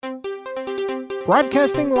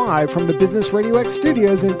Broadcasting live from the Business RadioX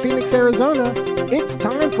studios in Phoenix, Arizona, it's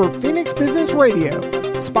time for Phoenix Business Radio,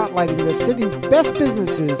 spotlighting the city's best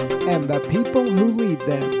businesses and the people who lead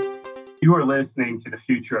them. You are listening to the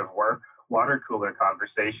Future of Work Water Cooler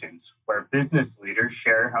Conversations, where business leaders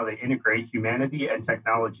share how they integrate humanity and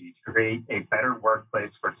technology to create a better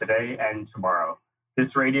workplace for today and tomorrow.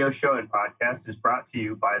 This radio show and podcast is brought to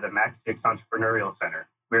you by the Max 6 Entrepreneurial Center.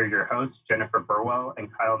 We're your hosts, Jennifer Burwell and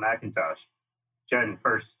Kyle McIntosh. Jen,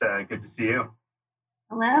 first, good to see you.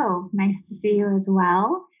 Hello, nice to see you as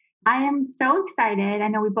well. I am so excited, I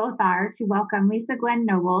know we both are, to welcome Lisa Glenn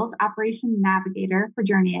Nobles, Operation Navigator for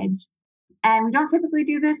Journeyage. And we don't typically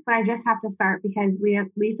do this, but I just have to start because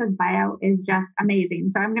Lisa's bio is just amazing.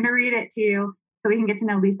 So I'm going to read it to you so we can get to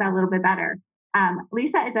know Lisa a little bit better.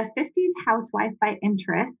 Lisa is a 50s housewife by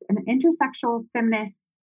interest and an intersexual feminist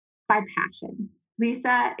by passion.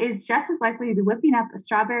 Lisa is just as likely to be whipping up a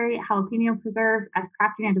strawberry jalapeno preserves as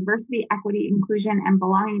crafting a diversity, equity, inclusion, and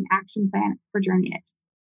belonging action plan for Journeyage.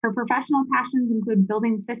 Her professional passions include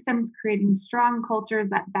building systems, creating strong cultures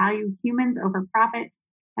that value humans over profits,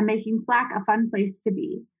 and making Slack a fun place to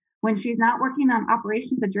be. When she's not working on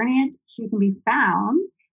operations at Journeyage, she can be found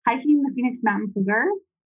hiking the Phoenix Mountain Preserve,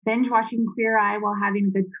 binge watching Queer Eye while having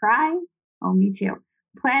a good cry. Oh, me too.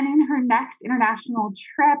 Planning her next international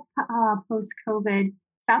trip post-COVID.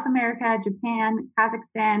 South America, Japan,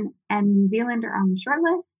 Kazakhstan, and New Zealand are on the short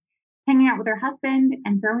list. Hanging out with her husband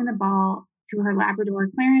and throwing the ball to her Labrador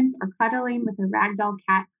Clarence or cuddling with her ragdoll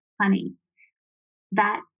cat, Honey.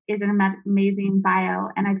 That is an amazing bio.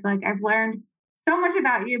 And I feel like I've learned so much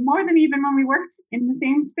about you, more than even when we worked in the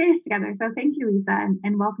same space together. So thank you, Lisa,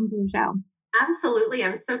 and welcome to the show. Absolutely.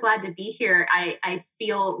 I'm so glad to be here. I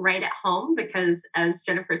feel right at home because, as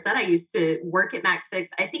Jennifer said, I used to work at Max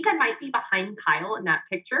 6. I think I might be behind Kyle in that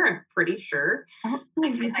picture. I'm pretty sure.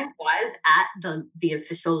 Because I was at the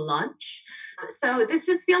official launch. So this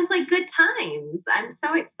just feels like good times. I'm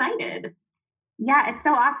so excited. Yeah, it's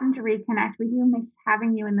so awesome to reconnect. We do miss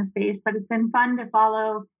having you in the space, but it's been fun to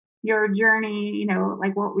follow your journey, you know,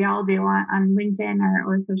 like what we all do on LinkedIn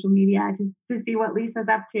or social media to see what Lisa's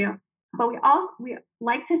up to. But we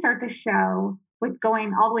like to start the show with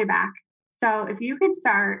going all the way back. So if you could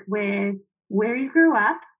start with where you grew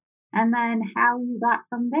up and then how you got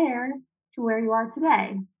from there to where you are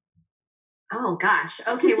today. Oh, gosh.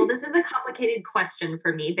 Okay. Well, this is a complicated question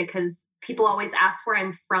for me because people always ask where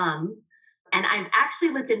I'm from. And I've actually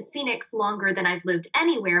lived in Phoenix longer than I've lived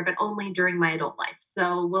anywhere, but only during my adult life.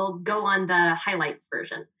 So we'll go on the highlights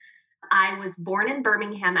version. I was born in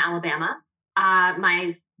Birmingham, Alabama.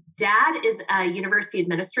 My dad is a university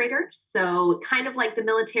administrator. So kind of like the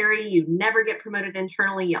military, you never get promoted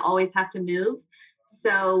internally. You always have to move.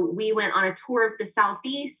 So we went on a tour of the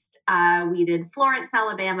Southeast. We did Florence,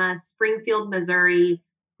 Alabama, Springfield, Missouri,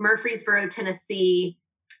 Murfreesboro, Tennessee.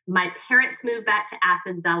 My parents moved back to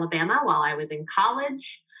Athens, Alabama while I was in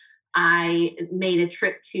college. I made a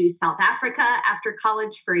trip to South Africa after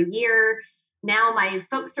college for a year. Now my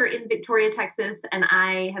folks are in Victoria, Texas, and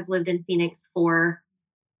I have lived in Phoenix for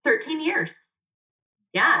 13 years.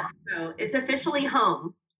 Yeah, so it's officially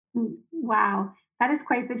home. Wow, that is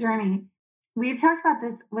quite the journey. We've talked about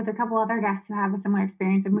this with a couple other guests who have a similar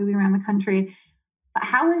experience of moving around the country.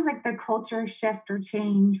 How is like the culture shift or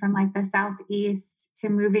change from like the Southeast to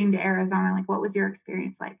moving to Arizona? Like, what was your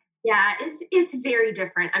experience like? Yeah, it's very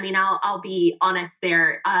different. I mean, I'll be honest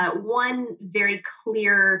there. One very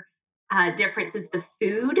clear difference is the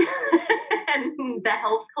food and the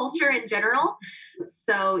health culture in general.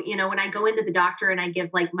 So, you know, when I go into the doctor and I give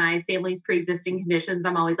like my family's pre-existing conditions,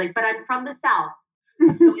 I'm always like, but I'm from the South.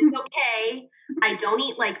 So it's okay. I don't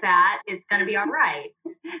eat like that. It's going to be all right.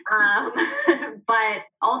 But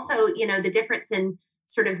also, you know, the difference in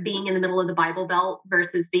sort of being in the middle of the Bible Belt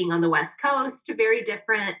versus being on the West Coast, very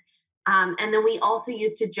different. And then we also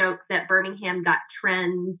used to joke that Birmingham got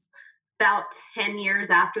trends about 10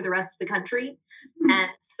 years after the rest of the country. And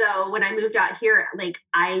so when I moved out here, like,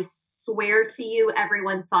 I swear to you,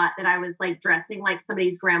 everyone thought that I was like dressing like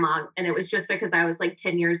somebody's grandma. And it was just because I was like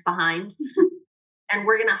 10 years behind. And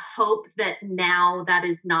we're going to hope that now that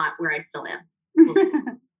is not where I still am.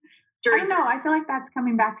 I don't know. I feel like that's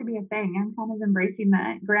coming back to be a thing. I'm kind of embracing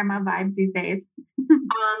the grandma vibes these days.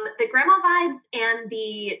 The grandma vibes and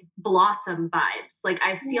the Blossom vibes. Like,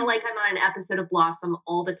 I feel like I'm on an episode of Blossom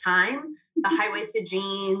all the time. The high-waisted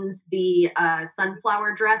jeans, the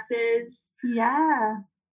sunflower dresses. Yeah.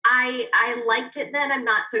 I liked it then. I'm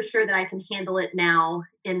not so sure that I can handle it now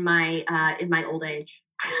in my old age.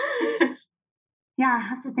 Yeah, I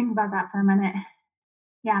have to think about that for a minute.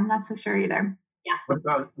 Yeah, I'm not so sure either. Yeah.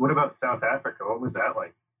 What about South Africa? What was that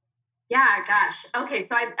like? Yeah, gosh. Okay,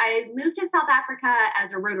 so I moved to South Africa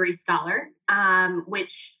as a Rotary Scholar,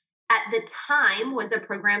 which at the time was a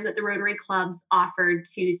program that the Rotary Clubs offered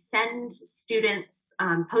to send students,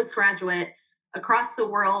 postgraduate, across the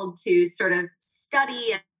world to sort of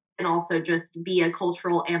study and also just be a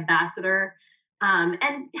cultural ambassador,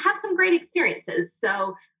 and have some great experiences.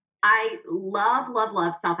 So I love, love,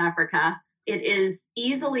 love South Africa. It is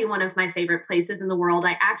easily one of my favorite places in the world.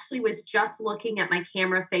 I actually was just looking at my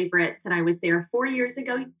camera favorites, and I was there 4 years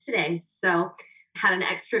ago today. So had an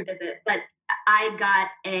extra visit. But I got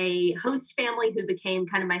a host family who became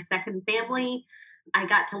kind of my second family. I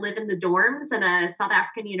got to live in the dorms in a South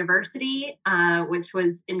African university, which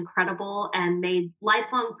was incredible, and made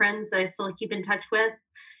lifelong friends that I still keep in touch with.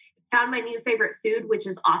 Found my new favorite food, which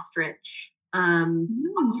is ostrich.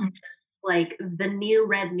 Ostrich is like the new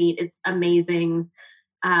red meat. It's amazing.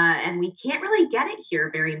 And we can't really get it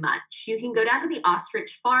here very much. You can go down to the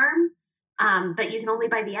ostrich farm, but you can only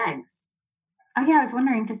buy the eggs. Oh yeah, I was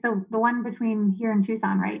wondering because the one between here and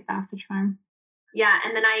Tucson, right? The ostrich farm. Yeah,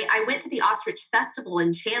 and then I went to the ostrich festival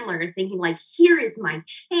in Chandler thinking like, here is my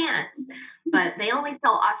chance. But they only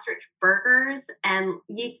sell ostrich burgers, and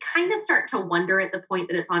you kind of start to wonder at the point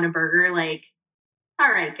that it's on a burger, like,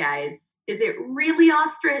 all right, guys, is it really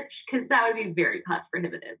ostrich? Because that would be very cost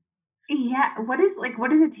prohibitive. Yeah. What does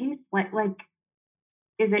it taste like? Like,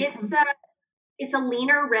 is it? It's a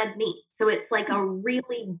leaner red meat. So it's like a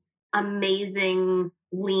really amazing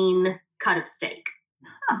lean cut of steak.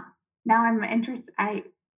 Huh. Now I'm interested. I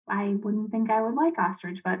wouldn't think I would like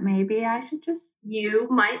ostrich, but maybe I should just. You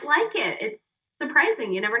might like it. It's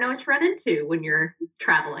surprising. You never know what you run into when you're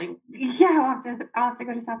traveling. Yeah, I'll have to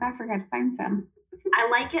go to South Africa to find some. I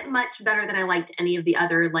like it much better than I liked any of the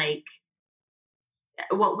other, like,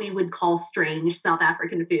 what we would call strange South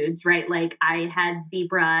African foods, right? Like I had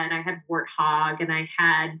zebra and I had warthog and I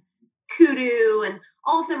had kudu, and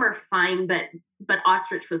all of them are fine, but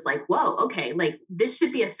ostrich was like, whoa, okay, like this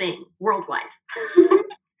should be a thing worldwide.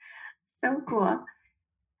 So cool.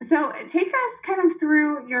 So take us kind of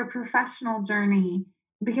through your professional journey,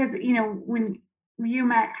 because when you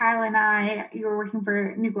met Kyle and I, you were working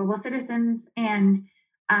for New Global Citizens, and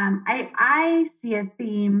I see a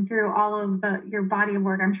theme through all of your body of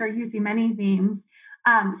work. I'm sure you see many themes.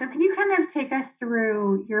 So could you kind of take us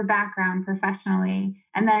through your background professionally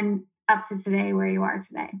and then up to today, where you are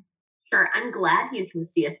today? Sure. I'm glad you can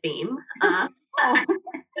see a theme. I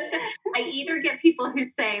either get people who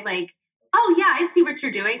say like, oh yeah, I see what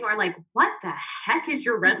you're doing, or like, what the heck is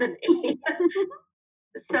your resume?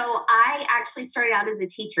 So I actually started out as a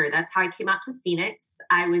teacher. That's how I came out to Phoenix.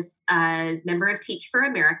 I was a member of Teach for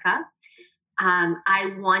America.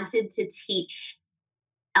 I wanted to teach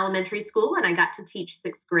elementary school, and I got to teach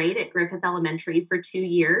sixth grade at Griffith Elementary for 2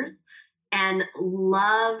 years and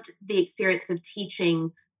loved the experience of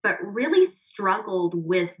teaching, but really struggled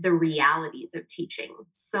with the realities of teaching.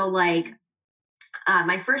 So like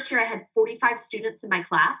my first year, I had 45 students in my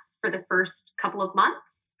class for the first couple of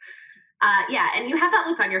months. Yeah, and you have that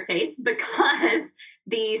look on your face because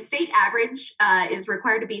the state average is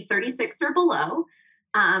required to be 36 or below.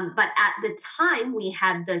 But at the time, we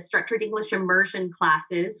had the structured English immersion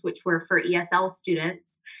classes, which were for ESL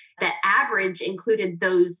students. The average included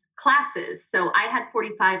those classes. So I had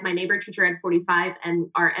 45, my neighbor teacher had 45,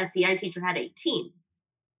 and our SEI teacher had 18.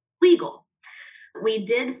 Legal. We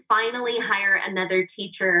did finally hire another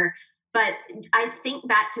teacher, but I think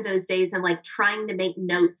back to those days and like trying to make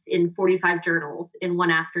notes in 45 journals in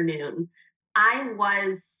one afternoon. I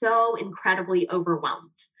was so incredibly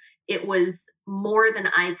overwhelmed. It was more than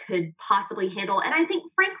I could possibly handle. And I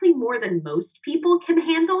think, frankly, more than most people can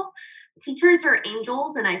handle. Teachers are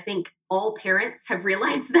angels. And I think all parents have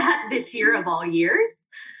realized that this year of all years.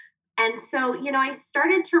 And so, I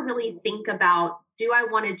started to really think about, do I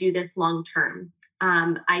want to do this long term?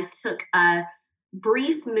 I took a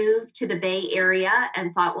brief move to the Bay Area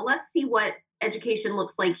and thought, well, let's see what education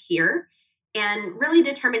looks like here. And really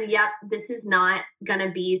determined, yep, this is not going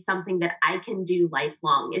to be something that I can do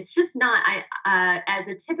lifelong. It's just not. As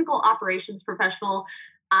a typical operations professional,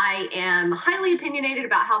 I am highly opinionated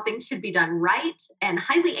about how things should be done right and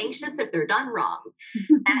highly anxious if they're done wrong.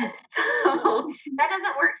 And so that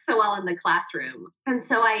doesn't work so well in the classroom. And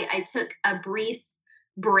so I took a brief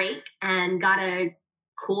break and got a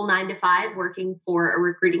cool 9-to-5 working for a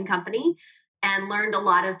recruiting company, and learned a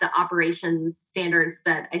lot of the operations standards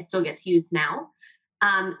that I still get to use now.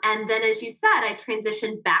 And then, as you said, I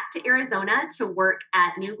transitioned back to Arizona to work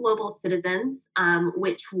at New Global Citizens,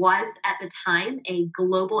 which was at the time a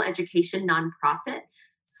global education nonprofit.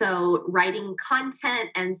 So writing content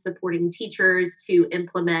and supporting teachers to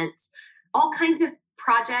implement all kinds of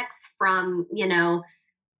projects from,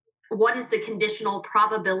 what is the conditional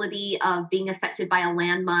probability of being affected by a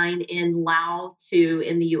landmine in Laos to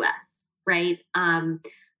in the US, right?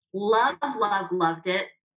 Loved it.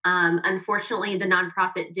 Unfortunately, the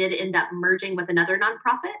nonprofit did end up merging with another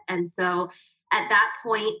nonprofit. And so at that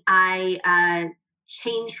point, I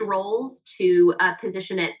changed roles to a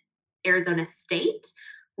position at Arizona State,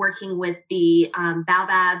 working with the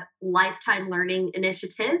Baobab Lifetime Learning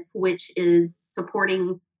Initiative, which is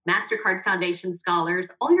supporting MasterCard Foundation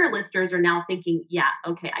scholars. All your listeners are now thinking, yeah,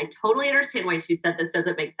 okay, I totally understand why she said this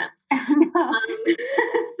doesn't make sense.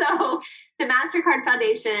 So the MasterCard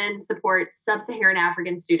Foundation supports sub-Saharan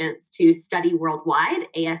African students to study worldwide.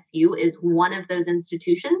 ASU is one of those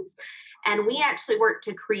institutions. And we actually work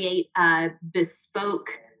to create a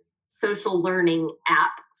bespoke social learning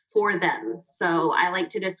app for them. So I like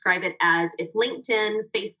to describe it as if LinkedIn,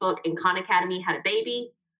 Facebook, and Khan Academy had a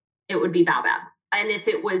baby, it would be Baobab. And if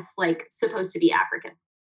it was like supposed to be African,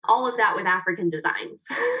 all of that with African designs.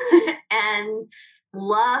 And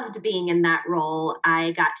loved being in that role.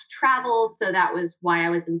 I got to travel. So that was why I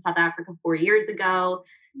was in South Africa 4 years ago.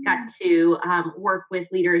 Got to work with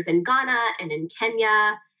leaders in Ghana and in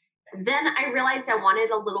Kenya. Then I realized I wanted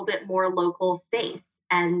a little bit more local space.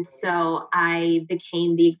 And so I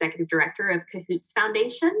became the executive director of Cahoots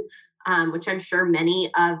Foundation, which I'm sure many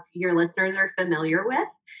of your listeners are familiar with,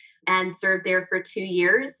 and served there for 2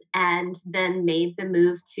 years, and then made the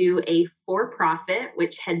move to a for-profit,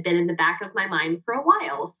 which had been in the back of my mind for a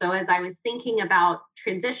while. So as I was thinking about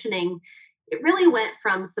transitioning, it really went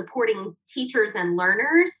from supporting teachers and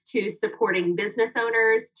learners to supporting business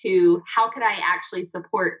owners to how could I actually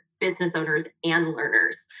support business owners and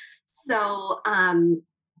learners. So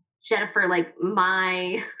Jennifer, like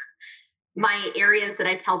my areas that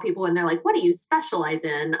I tell people when they're like, what do you specialize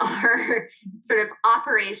in, are sort of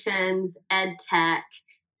operations, ed tech,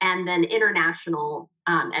 and then international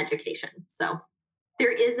education. So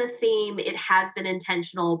there is a theme. It has been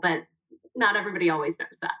intentional, but not everybody always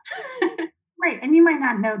knows that. Right. And you might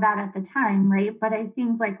not know that at the time, right? But I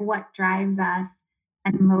think like what drives us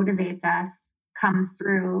and motivates us comes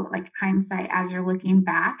through like hindsight as you're looking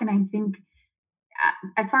back. And I think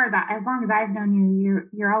as long as I've known you,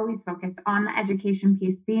 you're always focused on the education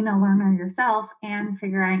piece, being a learner yourself and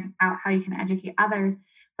figuring out how you can educate others,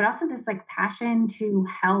 but also this like passion to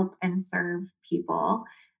help and serve people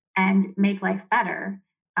and make life better.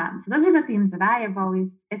 So those are the themes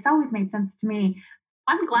that it's always made sense to me.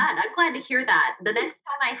 I'm glad to hear that. The next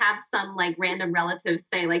time I have some like random relatives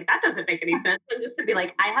say like, that doesn't make any sense, I'm just to be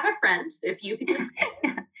like, I have a friend, if you could just.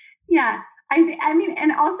 Yeah. I mean,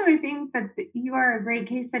 and also I think that you are a great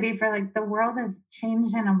case study for like the world has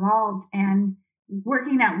changed and evolved, and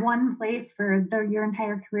working at one place for your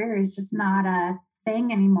entire career is just not a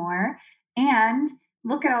thing anymore. And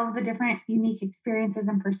look at all of the different unique experiences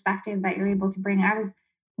and perspective that you're able to bring. I was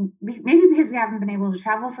maybe because we haven't been able to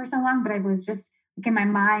travel for so long, but I was just like in my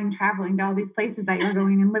mind traveling to all these places that you're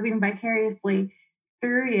going and living vicariously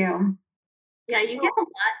through you. Yeah, you get a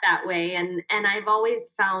lot that way. And I've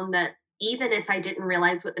always found that even if I didn't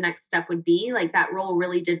realize what the next step would be, like that role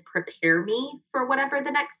really did prepare me for whatever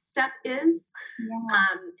the next step is.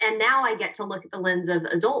 Yeah. And now I get to look at the lens of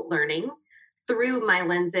adult learning through my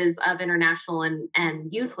lenses of international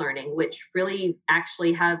and youth learning, which really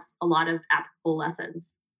actually has a lot of applicable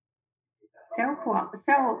lessons. So cool.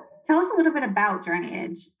 So tell us a little bit about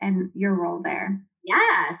Journeyage and your role there.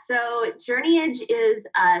 Yeah, so Journeyage is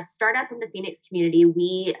a startup in the Phoenix community.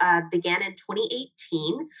 We began in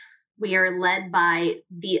 2018. We are led by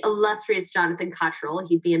the illustrious Jonathan Cottrell.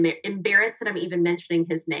 He'd be embarrassed that I'm even mentioning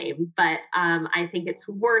his name, but I think it's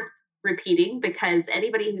worth repeating because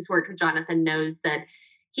anybody who's worked with Jonathan knows that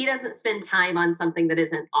he doesn't spend time on something that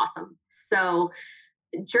isn't awesome. So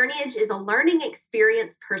Journeyage is a learning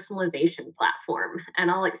experience personalization platform, and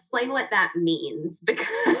I'll explain what that means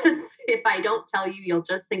because if I don't tell you, you'll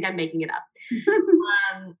just think I'm making it up.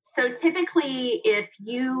 So typically, if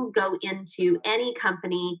you go into any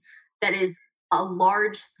company that is a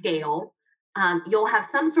large scale, you'll have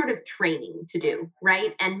some sort of training to do,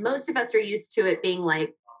 right? And most of us are used to it being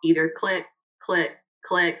like either click, click,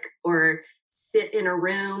 click, or sit in a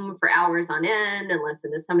room for hours on end and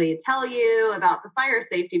listen to somebody tell you about the fire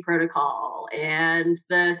safety protocol and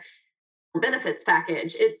the benefits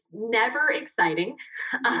package. It's never exciting.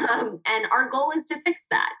 And our goal is to fix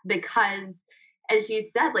that because, as you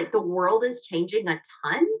said, like the world is changing a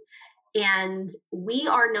ton. And we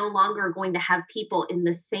are no longer going to have people in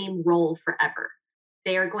the same role forever.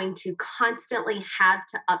 They are going to constantly have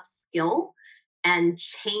to upskill and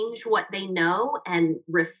change what they know and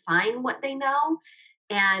refine what they know.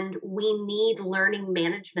 And we need learning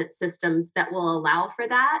management systems that will allow for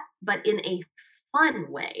that, but in a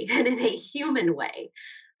fun way and in a human way.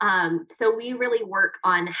 So we really work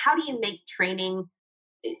on how do you make training,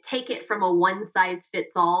 take it from a one size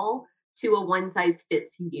fits all to a one size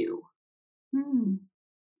fits you. Hmm.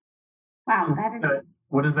 Wow, So that is.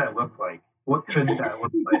 What does that look like? What could that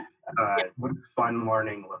look like? What does fun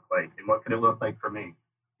learning look like? And what could it look like for me?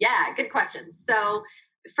 Yeah, good question. So,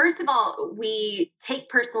 first of all, we take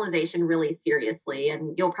personalization really seriously.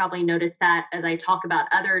 And you'll probably notice that as I talk about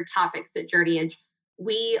other topics at Journeyage.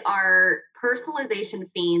 We are personalization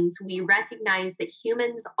fiends. We recognize that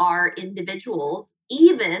humans are individuals,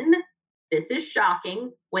 even, this is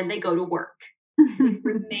shocking, when they go to work. We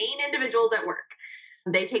remain individuals at work.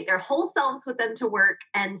 They take their whole selves with them to work.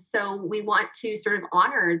 And so we want to sort of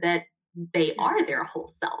honor that they are their whole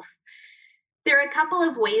self. There are a couple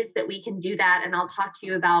of ways that we can do that, and I'll talk to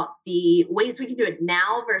you about the ways we can do it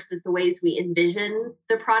now versus the ways we envision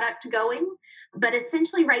the product going. But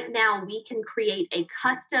essentially, right now, we can create a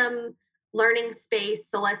custom learning space.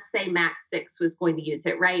 So let's say Max 6 was going to use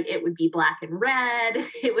it, right? It would be black and red.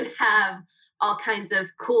 It would have all kinds of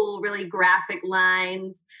cool, really graphic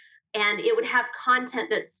lines, and it would have content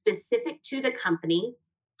that's specific to the company,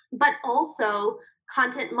 but also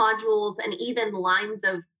content modules and even lines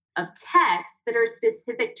of text that are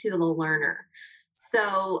specific to the learner.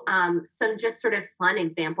 So some just sort of fun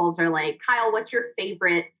examples are like, Kyle, what's your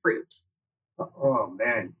favorite fruit? Oh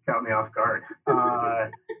man, caught me off guard.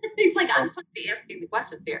 He's like, I'm supposed to be asking the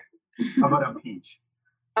questions here. How about a peach?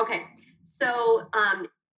 Okay, so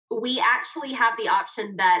we actually have the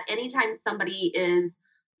option that anytime somebody is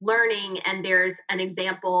learning and there's an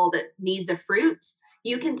example that needs a fruit,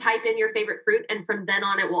 you can type in your favorite fruit, and from then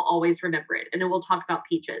on, it will always remember it. And it will talk about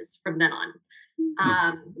peaches from then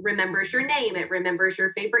on. Remembers your name, it remembers your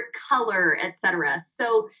favorite color, etc.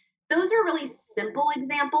 So those are really simple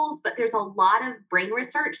examples, but there's a lot of brain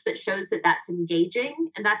research that shows that that's engaging.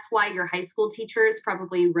 And that's why your high school teachers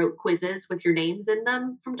probably wrote quizzes with your names in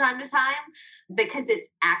them from time to time, because it's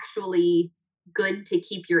actually good to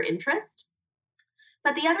keep your interest.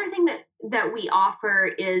 But the other thing that we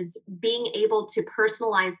offer is being able to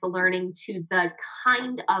personalize the learning to the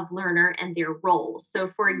kind of learner and their role. So,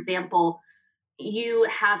 for example, you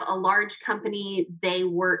have a large company, they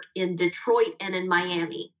work in Detroit and in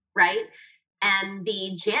Miami, right? And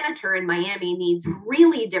the janitor in Miami needs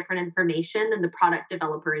really different information than the product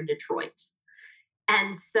developer in Detroit.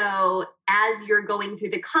 And so as you're going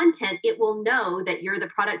through the content, it will know that you're the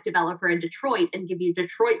product developer in Detroit and give you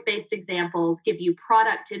Detroit-based examples, give you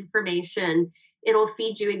product information. It'll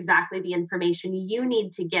feed you exactly the information you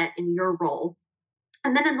need to get in your role.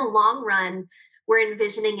 And then in the long run, we're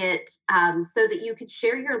envisioning it so that you could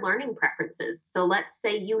share your learning preferences. So let's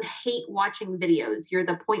say you hate watching videos. You're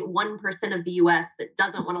the 0.1% of the US that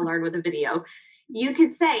doesn't want to learn with a video. You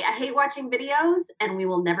could say, I hate watching videos, and we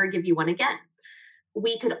will never give you one again.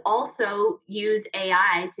 We could also use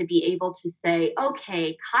AI to be able to say,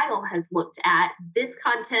 okay, Kyle has looked at this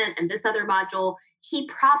content and this other module. He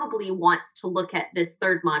probably wants to look at this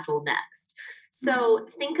third module next. So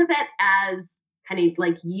think of it as kind of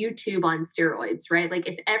like YouTube on steroids, right? Like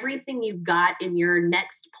if everything you got in your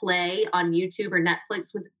next play on YouTube or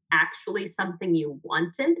Netflix was actually something you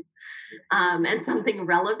wanted and something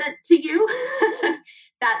relevant to you,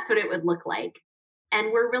 that's what it would look like.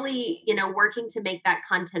 And we're really, working to make that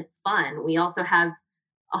content fun. We also have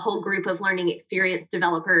a whole group of learning experience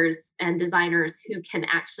developers and designers who can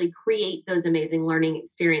actually create those amazing learning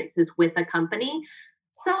experiences with a company.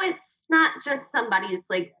 So it's not just somebody's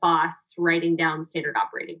like boss writing down standard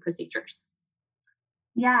operating procedures.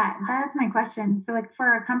 Yeah, that's my question. So like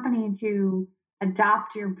for a company to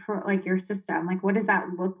adopt your system, like what does that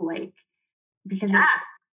look like? Because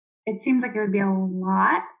it seems like it would be a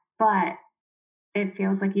lot, but it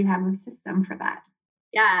feels like you have a system for that.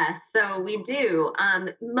 Yeah, so we do.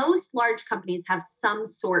 Most large companies have some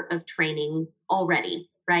sort of training already,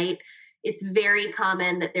 right? It's very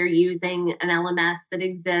common that they're using an LMS that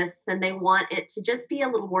exists and they want it to just be a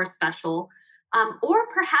little more special. Or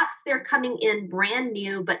perhaps they're coming in brand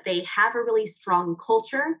new, but they have a really strong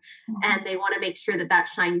culture and they want to make sure that that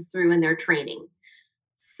shines through in their training.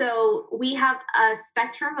 So we have a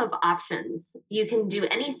spectrum of options. You can do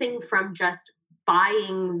anything from just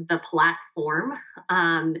buying the platform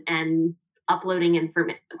and uploading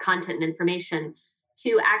content and information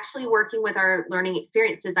to actually working with our learning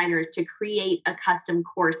experience designers to create a custom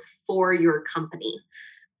course for your company.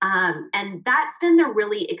 And that's been the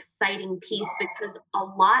really exciting piece because a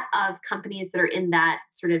lot of companies that are in that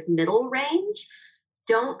sort of middle range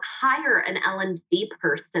don't hire an L&D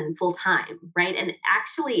person full time, right? And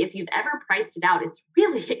actually, if you've ever priced it out, it's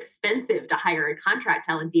really expensive to hire a contract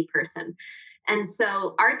L&D person. And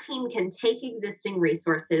so our team can take existing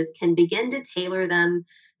resources, can begin to tailor them,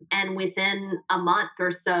 and within a month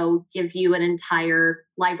or so, give you an entire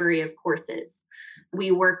library of courses.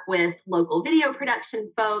 We work with local video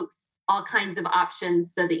production folks, all kinds of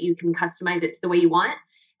options so that you can customize it to the way you want.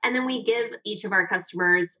 And then we give each of our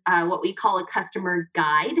customers what we call a customer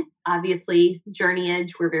guide. Obviously,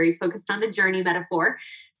 Journeyage, we're very focused on the journey metaphor.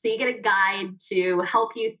 So you get a guide to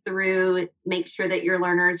help you through, make sure that your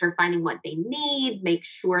learners are finding what they need, make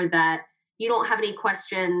sure that you don't have any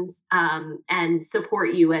questions, and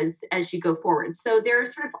support you as you go forward. So there are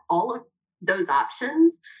sort of all of those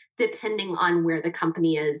options depending on where the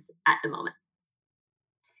company is at the moment.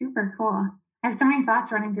 Super cool. I have so many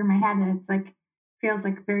thoughts running through my head, and it's like, feels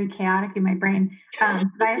like very chaotic in my brain. I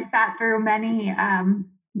have sat through many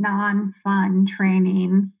non-fun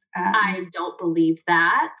trainings. I don't believe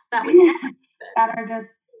that. That would that are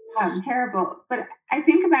just terrible. But I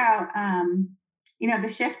think about the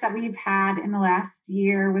shifts that we've had in the last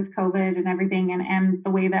year with COVID and everything, and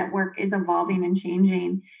the way that work is evolving and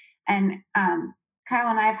changing. And Kyle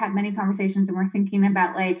and I have had many conversations, and we're thinking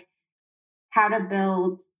about like how to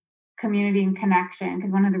build community and connection,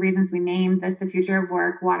 because one of the reasons we named this The Future of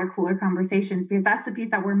Work Water Cooler Conversations, because that's the piece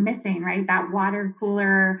that we're missing, right? That water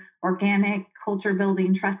cooler, organic, culture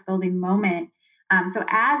building, trust building moment. So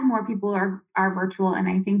as more people are virtual, and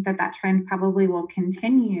I think that trend probably will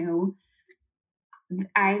continue,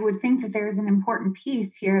 I would think that there's an important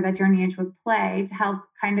piece here that Journeyage would play to help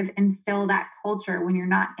kind of instill that culture when you're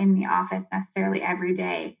not in the office necessarily every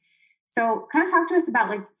day. So kind of talk to us about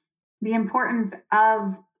like the importance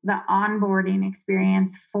of the onboarding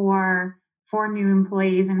experience for new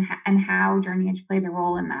employees and how Journeyage plays a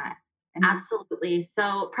role in that. Absolutely.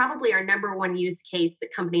 So probably our number one use case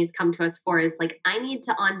that companies come to us for is like, I need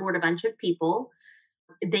to onboard a bunch of people.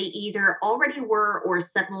 They either already were or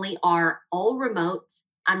suddenly are all remote.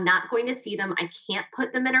 I'm not going to see them. I can't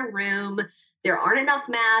put them in a room. There aren't enough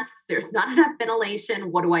masks. There's not enough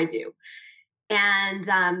ventilation. What do I do?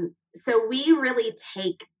 And so we really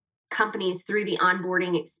take companies through the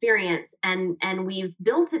onboarding experience, and we've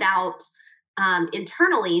built it out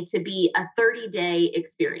internally to be a 30-day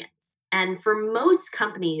experience. And for most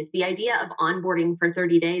companies, the idea of onboarding for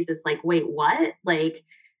 30 days is like, wait, what? Like,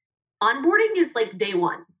 onboarding is like day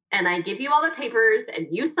one, and I give you all the papers and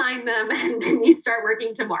you sign them and then you start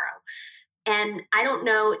working tomorrow. And I don't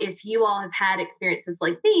know if you all have had experiences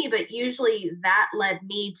like me, but usually that led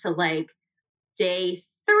me to like day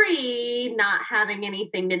 3, not having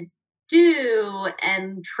anything to do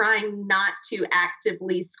and trying not to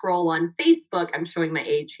actively scroll on Facebook. I'm showing my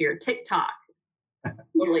age here. TikTok.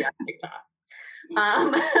 Totally on TikTok.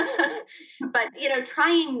 But,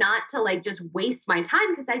 trying not to like just waste my time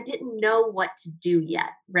because I didn't know what to do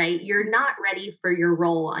yet, right? You're not ready for your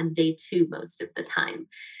role on day 2 most of the time.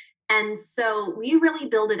 And so we really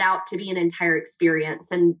build it out to be an entire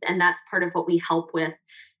experience. And that's part of what we help with.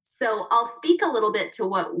 So I'll speak a little bit to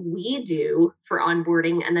what we do for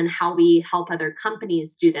onboarding and then how we help other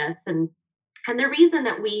companies do this. And the reason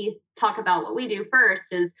that we talk about what we do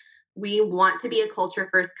first is we want to be a culture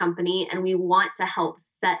first company, and we want to help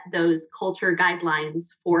set those culture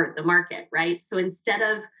guidelines for the market, right? So instead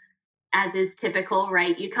of, as is typical,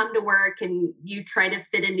 right, you come to work and you try to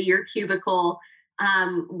fit into your cubicle,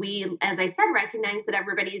 we, as I said, recognize that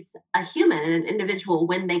everybody's a human and an individual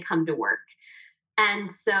when they come to work. And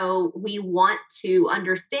so we want to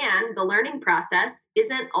understand the learning process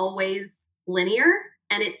isn't always linear,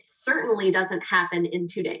 and it certainly doesn't happen in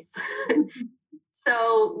 2 days.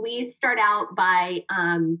 So we start out by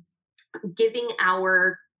giving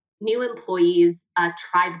our new employees a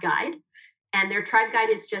tribe guide. And their tribe guide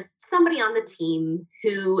is just somebody on the team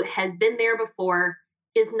who has been there before,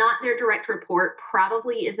 is not their direct report,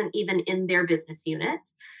 probably isn't even in their business unit.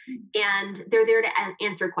 And they're there to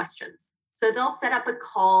answer questions. So they'll set up a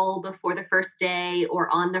call before the first day or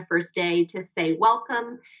on the first day to say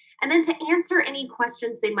welcome, and then to answer any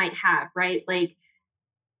questions they might have, right? Like,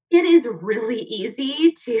 it is really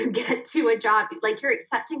easy to get to a job. Like, you're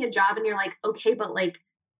accepting a job and you're like, okay, but like,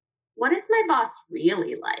 what is my boss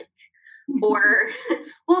really like? Or,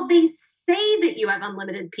 well, they say that you have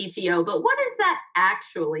unlimited PTO, but what does that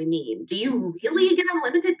actually mean? Do you really get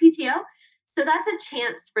unlimited PTO? So that's a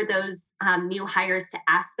chance for those new hires to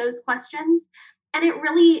ask those questions. And it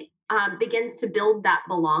really begins to build that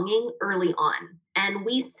belonging early on. And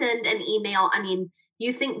we send an email. I mean,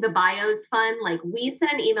 you think the bio's fun? Like, we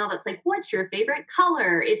send an email that's like, what's your favorite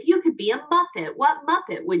color? If you could be a Muppet, what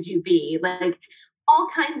Muppet would you be? Like, all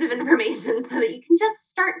kinds of information so that you can just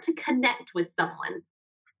start to connect with someone.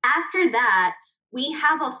 After that, we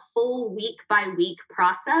have a full week by week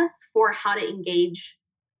process for how to engage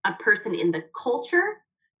a person in the culture,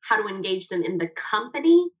 how to engage them in the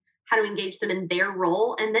company, how to engage them in their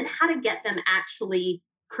role, and then how to get them actually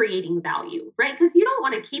creating value, right? Because you don't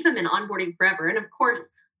want to keep them in onboarding forever. And of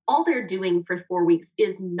course, all they're doing for 4 weeks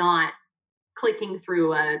is not clicking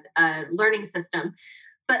through a learning system.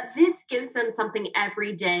 But this gives them something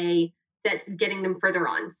every day that's getting them further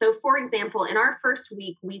on. So, for example, in our first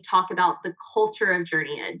week, we talk about the culture of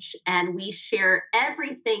Journeyage, and we share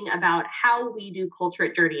everything about how we do culture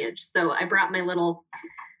at Journeyage. So I brought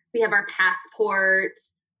we have our passport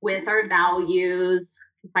with our values.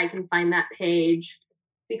 If I can find that page,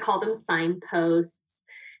 we call them signposts.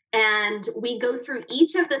 And we go through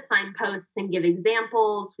each of the signposts and give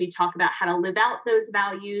examples. We talk about how to live out those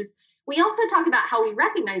values. We also talk about how we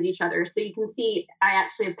recognize each other. So you can see I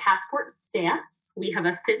actually have passport stamps. We have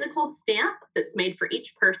a physical stamp that's made for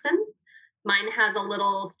each person. Mine has a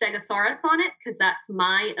little stegosaurus on it because that's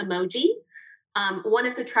my emoji. One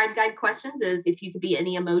of the tribe guide questions is, if you could be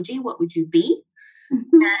any emoji, what would you be?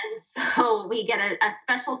 And so we get a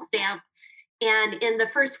special stamp. And in the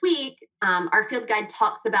first week, our field guide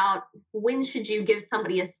talks about, when should you give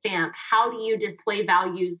somebody a stamp? How do you display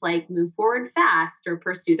values like move forward fast or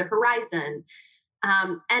pursue the horizon?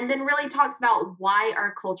 And then really talks about why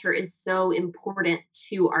our culture is so important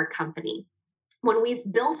to our company. When we've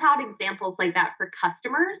built out examples like that for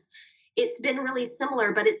customers, it's been really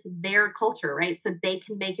similar, but it's their culture, right? So they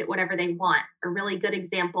can make it whatever they want. A really good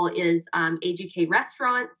example is AGK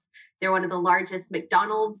Restaurants. They're one of the largest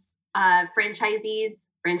McDonald's franchisors.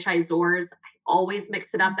 I always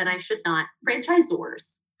mix it up, and I should not.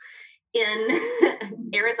 Franchisors in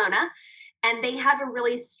Arizona. And they have a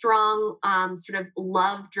really strong sort of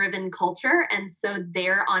love-driven culture. And so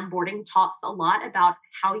their onboarding talks a lot about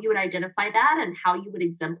how you would identify that and how you would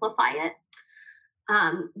exemplify it.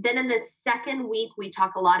 Then in the second week, we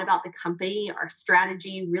talk a lot about the company, our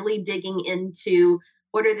strategy, really digging into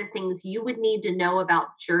what are the things you would need to know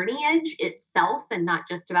about Journeyage itself and not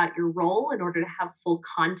just about your role in order to have full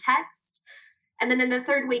context. And then in the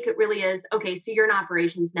third week, it really is, okay, so you're an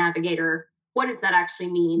operations navigator. What does that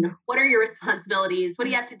actually mean? What are your responsibilities? What do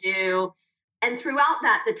you have to do? And throughout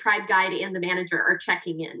that, the tribe guide and the manager are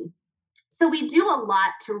checking in. So we do a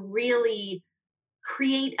lot to really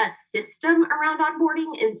create a system around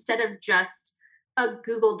onboarding instead of just a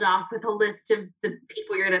Google Doc with a list of the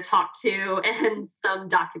people you're going to talk to and some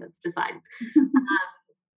documents to sign.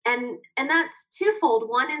 And that's twofold.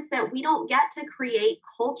 One is that we don't get to create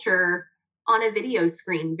culture on a video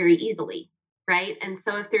screen very easily, right? And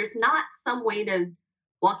so if there's not some way to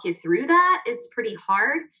walk you through that, it's pretty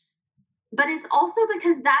hard. But it's also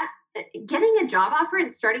because that getting a job offer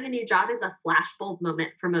and starting a new job is a flashbulb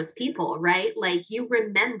moment for most people, right? Like, you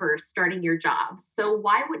remember starting your job. So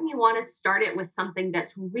why wouldn't you want to start it with something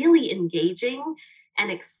that's really engaging and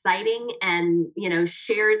exciting and,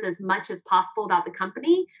 shares as much as possible about the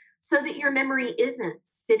company so that your memory isn't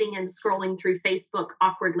sitting and scrolling through Facebook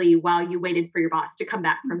awkwardly while you waited for your boss to come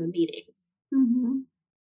back from a meeting? Mm-hmm.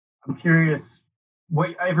 I'm curious,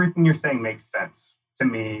 everything you're saying makes sense. To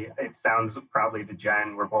me, it sounds probably to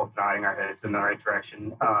Jen, we're both nodding our heads in the right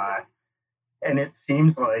direction. And it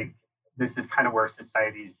seems like this is kind of where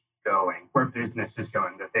society's going, where business is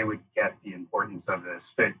going, that they would get the importance of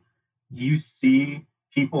this. But do you see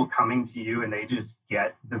people coming to you and they just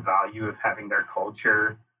get the value of having their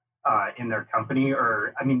culture in their company?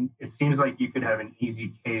 Or, I mean, it seems like you could have an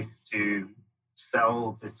easy case to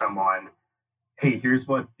sell to someone, hey, here's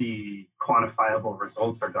what the quantifiable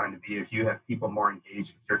results are going to be if you have people more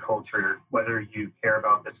engaged with your culture, whether you care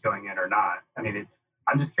about this going in or not. I mean,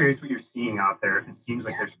 I'm just curious what you're seeing out there, if it seems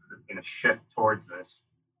like there's been a shift towards this.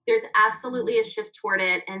 There's absolutely a shift toward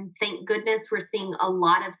it. And thank goodness we're seeing a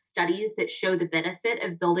lot of studies that show the benefit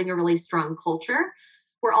of building a really strong culture.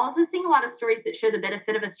 We're also seeing a lot of stories that show the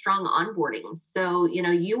benefit of a strong onboarding. So,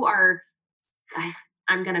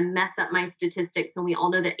 I'm going to mess up my statistics, and we all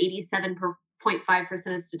know that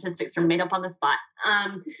 87.5% of statistics are made up on the spot.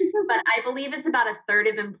 But I believe it's about a third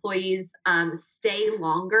of employees stay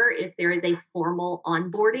longer if there is a formal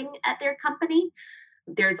onboarding at their company.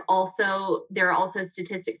 There are also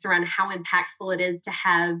statistics around how impactful it is to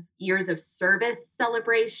have years of service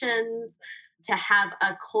celebrations, to have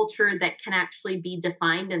a culture that can actually be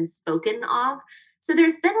defined and spoken of. So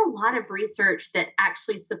there's been a lot of research that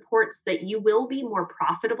actually supports that you will be more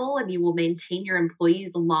profitable and you will maintain your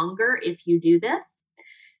employees longer if you do this.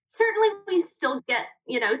 Certainly, we still get,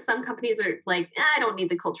 some companies are like, I don't need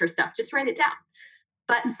the culture stuff, just write it down.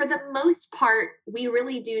 But for the most part, we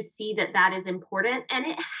really do see that that is important. And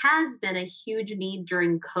it has been a huge need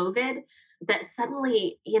during COVID that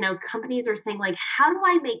suddenly, companies are saying, like, how do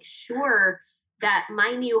I make sure that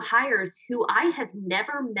my new hires who I have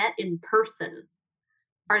never met in person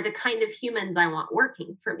are the kind of humans I want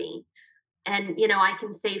working for me? And, I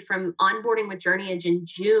can say from onboarding with Journeyage in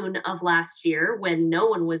June of last year, when no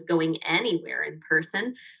one was going anywhere in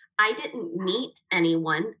person, I didn't meet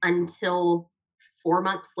anyone until 4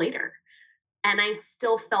 months later. And I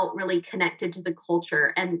still felt really connected to the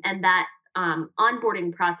culture. And that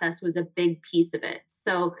onboarding process was a big piece of it.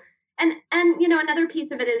 So, another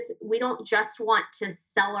piece of it is we don't just want to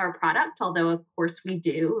sell our product, although of course we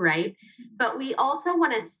do, right? But we also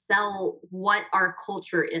want to sell what our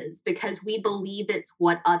culture is, because we believe it's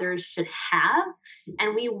what others should have.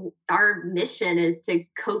 And our mission is to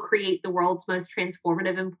co-create the world's most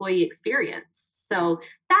transformative employee experience. So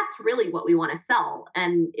that's really what we want to sell.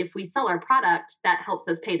 And if we sell our product, that helps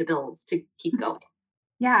us pay the bills to keep going.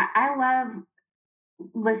 Yeah, I love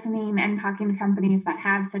listening and talking to companies that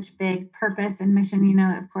have such big purpose and mission.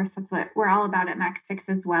 Of course, that's what we're all about at Max 6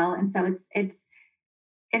 as well. And so it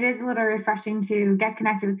is a little refreshing to get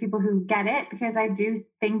connected with people who get it, because I do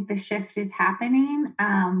think the shift is happening.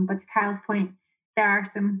 But to Kyle's point, there are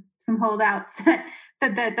some holdouts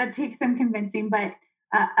that take some convincing, but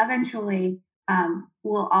eventually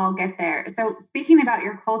we'll all get there. So speaking about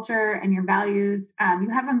your culture and your values, you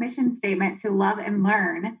have a mission statement to love and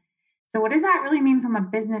learn. So what does that really mean from a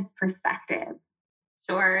business perspective?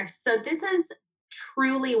 Sure. So this is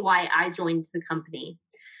truly why I joined the company.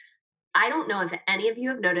 I don't know if any of you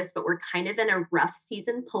have noticed, but we're kind of in a rough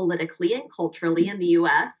season politically and culturally in the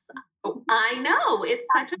US. I know, it's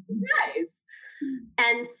such a surprise.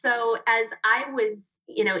 And so as I was,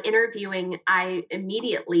 interviewing, I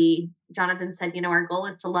immediately, Jonathan said, our goal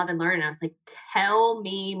is to love and learn. And I was like, tell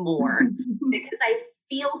me more, because I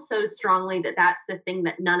feel so strongly that that's the thing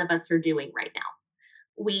that none of us are doing right now.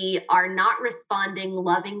 We are not responding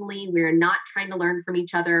lovingly. We're not trying to learn from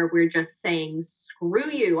each other. We're just saying, screw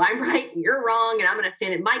you, I'm right, you're wrong, and I'm going to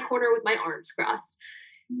stand in my corner with my arms crossed.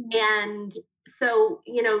 And so,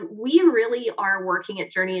 we really are working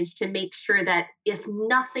at Journeyage to make sure that if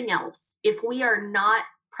nothing else, if we are not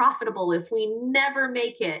profitable, if we never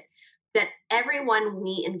make it, that everyone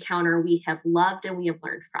we encounter, we have loved and we have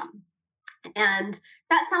learned from. And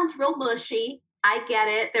that sounds real mushy. I get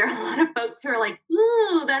it. There are a lot of folks who are like,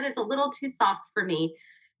 ooh, that is a little too soft for me.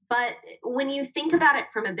 But when you think about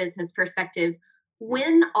it from a business perspective,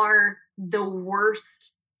 when are the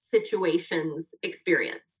worst situations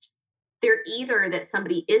experienced? They're either that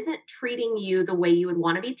somebody isn't treating you the way you would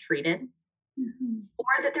want to be treated, or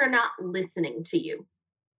that they're not listening to you,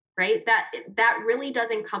 right? That really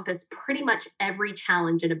does encompass pretty much every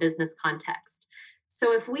challenge in a business context.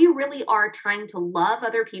 So if we really are trying to love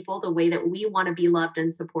other people the way that we want to be loved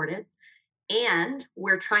and supported, and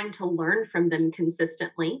we're trying to learn from them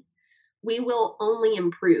consistently, we will only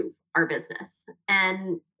improve our business.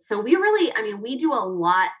 And so we do a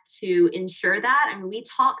lot to ensure that. We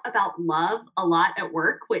talk about love a lot at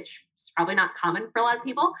work, which is probably not common for a lot of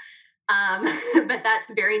people. But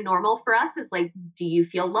that's very normal for us. Is like, do you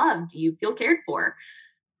feel loved? Do you feel cared for?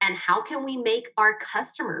 And how can we make our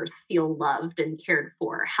customers feel loved and cared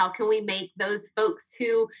for? How can we make those folks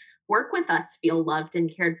who work with us feel loved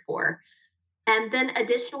and cared for? And then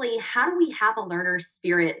additionally, how do we have a learner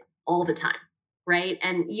spirit all the time, right?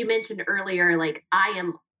 And you mentioned earlier, like, I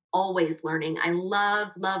am always learning. I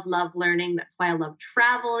love, love, love learning. That's why I love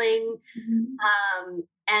traveling.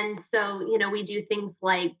 And so, we do things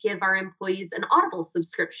like give our employees an Audible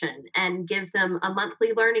subscription and give them a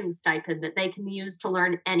monthly learning stipend that they can use to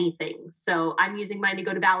learn anything. So I'm using mine to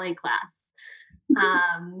go to ballet class.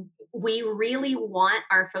 We really want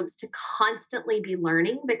our folks to constantly be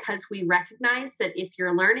learning, because we recognize that if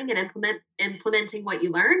you're learning and implementing what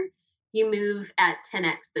you learn, you move at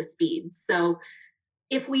 10x the speed. So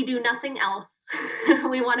if we do nothing else,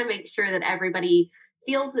 we want to make sure that everybody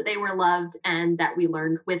feels that they were loved and that we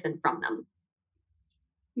learned with and from them.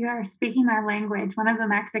 You are speaking our language. One of the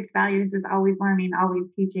Max 6 values is always learning, always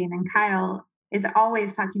teaching. And Kyle is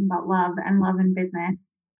always talking about love and love in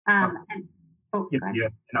business.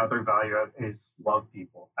 Another value is love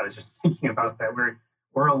people. I was just thinking about that.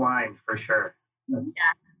 We're aligned for sure.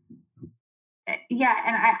 Yeah.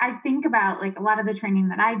 And I think about, like, a lot of the training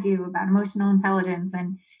that I do about emotional intelligence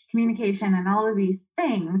and communication and all of these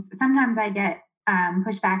things. Sometimes I get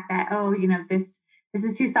pushback that, this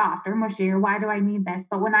is too soft or mushy, or why do I need this?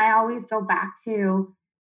 But when I always go back to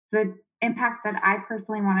the impact that I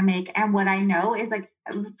personally want to make, and what I know is, like,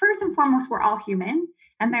 first and foremost, we're all human.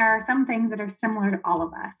 And there are some things that are similar to all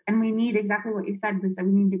of us. And we need exactly what you said, Lisa.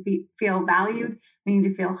 We need to feel valued. We need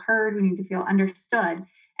to feel heard. We need to feel understood.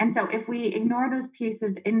 And so if we ignore those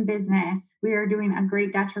pieces in business, we are doing a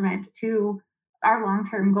great detriment to our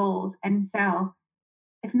long-term goals. And so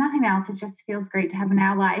if nothing else, it just feels great to have an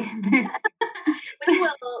ally in this.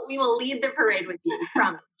 we will lead the parade with you,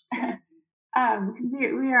 promise. Because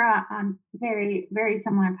we are on very, very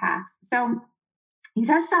similar paths. So you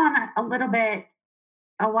touched on a little bit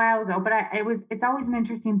a while ago, but it's always an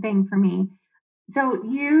interesting thing for me. So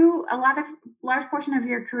large portion of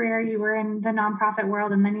your career, you were in the nonprofit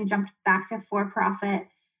world, and then you jumped back to for-profit.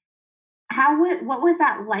 What was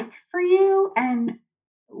that like for you? And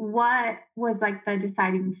what was like the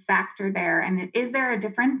deciding factor there? And is there a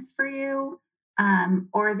difference for you?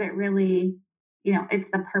 Or is it really,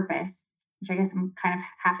 it's the purpose, which I guess I'm kind of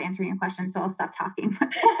half answering your question, so I'll stop talking.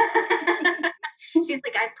 She's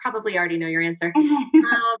like, I probably already know your answer.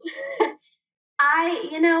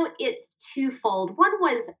 It's twofold. One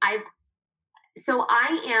was I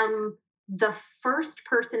am the first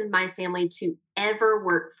person in my family to ever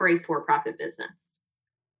work for a for-profit business.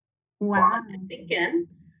 Wow. I'm thinking.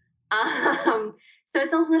 So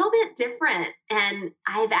it's a little bit different, and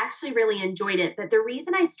I've actually really enjoyed it. But the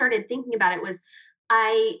reason I started thinking about it was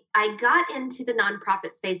I got into the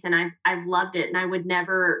nonprofit space, and I've loved it, and I would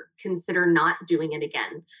never consider not doing it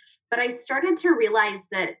again. But I started to realize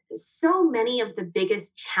that so many of the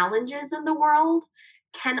biggest challenges in the world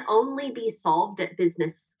can only be solved at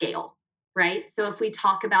business scale, right? So if we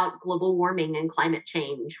talk about global warming and climate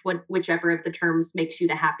change, whichever of the terms makes you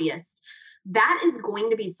the happiest, that is going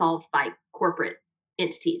to be solved by corporate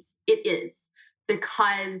entities. It is,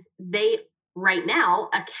 because they right now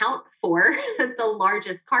account for the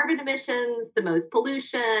largest carbon emissions, the most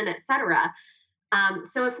pollution, et cetera.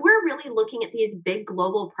 So if we're really looking at these big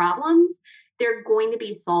global problems, they're going to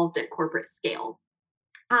be solved at corporate scale.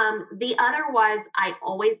 The other was I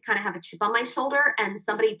always kind of have a chip on my shoulder, and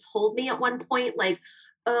somebody told me at one point, like,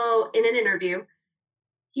 oh, in an interview,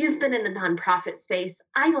 you've been in the nonprofit space.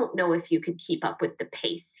 I don't know if you could keep up with the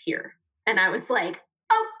pace here. And I was like,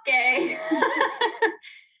 okay,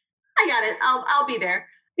 I got it. I'll be there.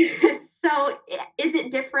 So is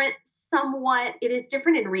it different? Somewhat. It is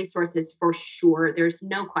different in resources for sure. There's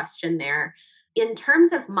no question there. In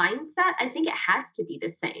terms of mindset, I think it has to be the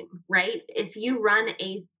same, right? If you run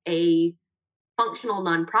a functional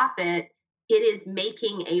nonprofit, it is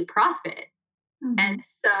making a profit. Mm-hmm. And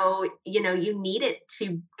so, you need it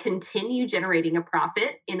to continue generating a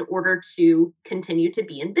profit in order to continue to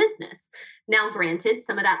be in business. Now, granted,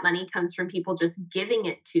 some of that money comes from people just giving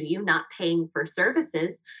it to you, not paying for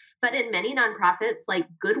services. But in many nonprofits like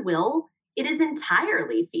Goodwill, it is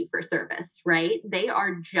entirely fee for service, right? They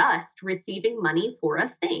are just receiving money for a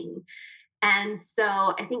thing. And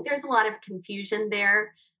so I think there's a lot of confusion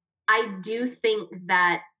there. I do think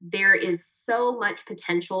that there is so much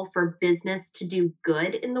potential for business to do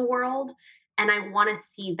good in the world, and I want to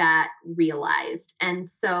see that realized. And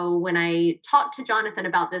so when I talked to Jonathan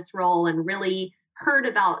about this role and really heard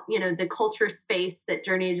about, the culture space that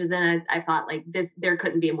Journeyage is in, I thought like there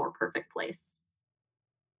couldn't be a more perfect place.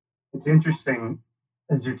 It's interesting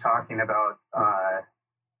as you're talking about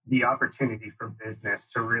the opportunity for business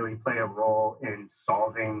to really play a role in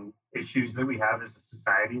solving issues that we have as a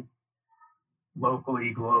society,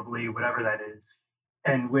 locally, globally, whatever that is.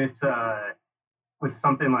 And with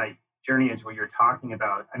something like Journeyage, what you're talking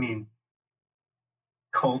about, I mean,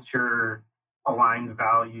 culture, aligned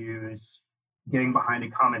values, getting behind a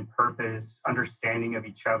common purpose, understanding of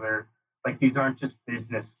each other, like these aren't just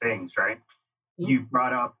business things, right? Mm-hmm. You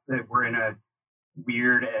brought up that we're in a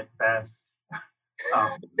weird at best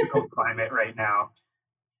political climate right now.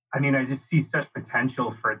 I mean, I just see such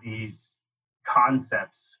potential for these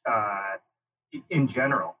concepts in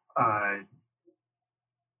general. I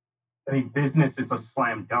mean, business is a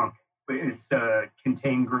slam dunk. It's a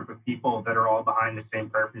contained group of people that are all behind the same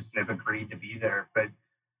purpose and have agreed to be there. But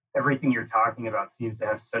everything you're talking about seems to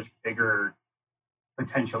have such bigger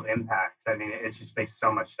potential impact. I mean, it just makes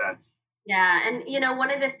so much sense. Yeah. And,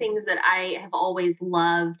 one of the things that I have always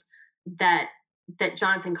loved that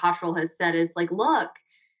Jonathan Cottrell has said is like, look,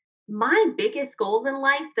 my biggest goals in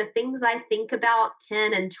life, the things I think about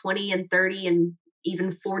 10 and 20 and 30 and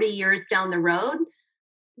even 40 years down the road,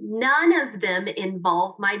 none of them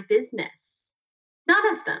involve my business. None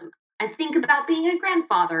of them. I think about being a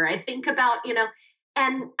grandfather. I think about,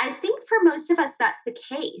 and I think for most of us, that's the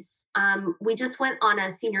case. We just went on a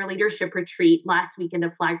senior leadership retreat last weekend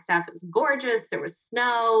of Flagstaff. It was gorgeous. There was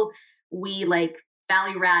snow. We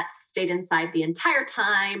valley rats stayed inside the entire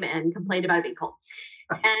time and complained about it being cold.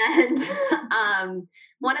 And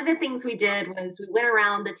one of the things we did was we went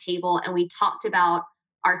around the table and we talked about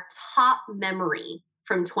our top memory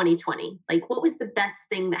from 2020. Like, what was the best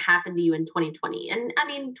thing that happened to you in 2020? And I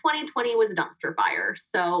mean, 2020 was a dumpster fire.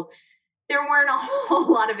 So there weren't a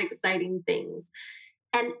whole lot of exciting things.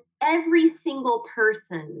 And every single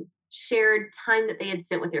person shared time that they had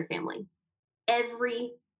spent with their family.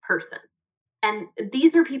 Every person. And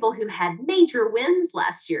these are people who had major wins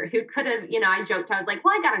last year, who could have, I joked, I was like,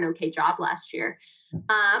 well, I got an okay job last year.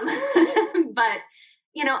 But,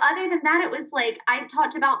 other than that, it was like, I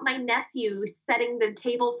talked about my nephew setting the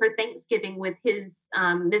table for Thanksgiving with his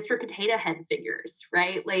Mr. Potato Head figures,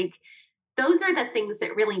 right? Like, those are the things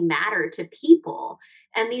that really matter to people.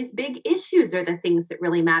 And these big issues are the things that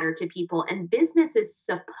really matter to people. And business is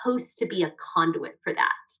supposed to be a conduit for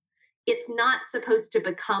that. It's not supposed to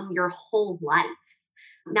become your whole life.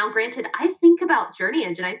 Now, granted, I think about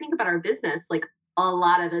Journeyage and I think about our business like a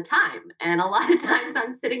lot of the time. And a lot of times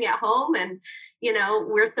I'm sitting at home and,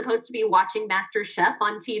 we're supposed to be watching Master Chef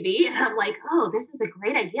on TV. And I'm like, oh, this is a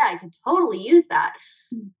great idea. I could totally use that.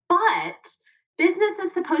 But business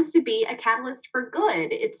is supposed to be a catalyst for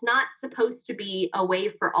good. It's not supposed to be a way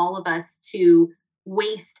for all of us to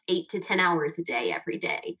waste 8 to 10 hours a day every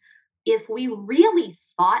day. If we really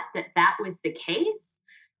thought that that was the case,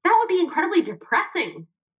 that would be incredibly depressing.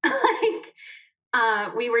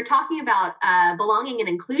 We were talking about belonging and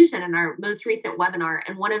inclusion in our most recent webinar.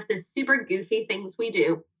 And one of the super goofy things we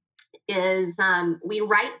do is we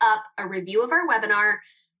write up a review of our webinar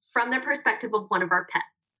from the perspective of one of our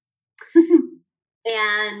pets.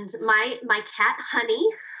 And my cat, Honey,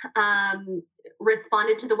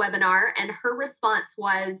 responded to the webinar, and her response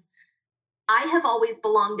was, I have always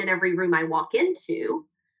belonged in every room I walk into.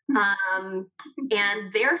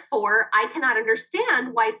 And therefore I cannot understand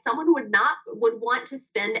why someone would want to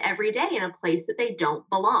spend every day in a place that they don't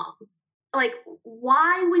belong. Like,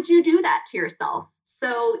 why would you do that to yourself?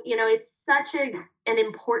 So, it's such an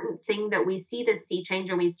important thing that we see this sea change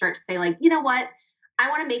and we start to say, like, you know what? I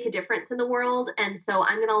want to make a difference in the world. And so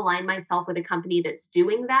I'm going to align myself with a company that's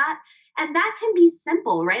doing that. And that can be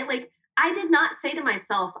simple, right? Like, I did not say to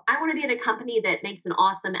myself, I want to be at a company that makes an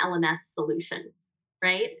awesome LMS solution,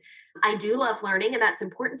 right? I do love learning and that's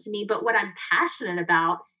important to me. But what I'm passionate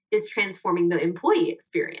about is transforming the employee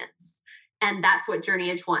experience. And that's what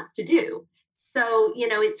Journeyage wants to do. So,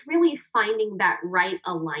 it's really finding that right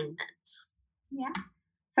alignment. Yeah.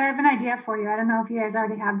 So I have an idea for you. I don't know if you guys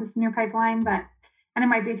already have this in your pipeline, and it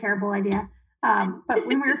might be a terrible idea. But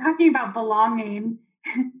when we were talking about belonging,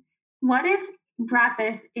 what if you brought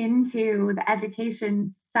this into the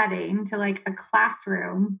education setting to like a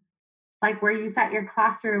classroom, like where you set your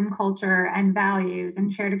classroom culture and values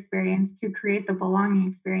and shared experience to create the belonging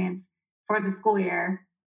experience for the school year?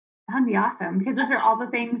 That would be awesome, because those are all the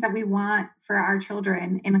things that we want for our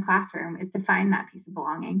children in the classroom, is to find that piece of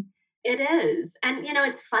belonging. It is. And,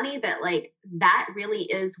 it's funny that like that really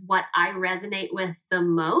is what I resonate with the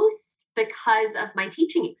most because of my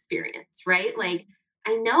teaching experience, right? Like,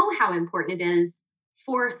 I know how important it is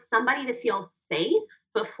for somebody to feel safe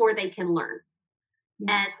before they can learn.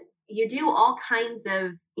 Yeah. And you do all kinds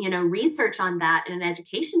of, research on that in an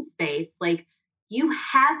education space. Like, you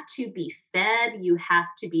have to be fed, you have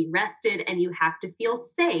to be rested, and you have to feel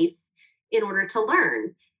safe in order to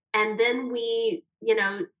learn. And then we,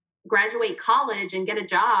 graduate college and get a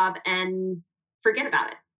job and forget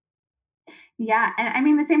about it. Yeah. And I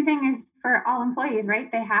mean, the same thing is for all employees,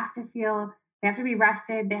 right? They have to be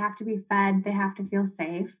rested, they have to be fed, they have to feel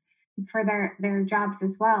safe for their jobs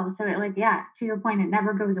as well. So to your point, it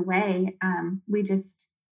never goes away. We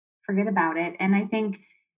just forget about it. And I think,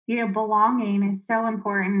 belonging is so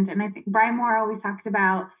important. And I think Brian Moore always talks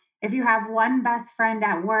about, if you have one best friend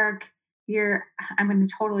at work, I'm going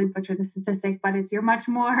to totally butcher the statistic, but you're much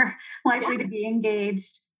more likely to be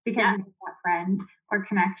engaged because you have that friend or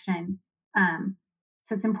connection.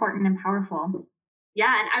 So it's important and powerful.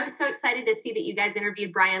 Yeah. And I was so excited to see that you guys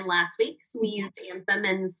interviewed Brian last week. So we used Anthem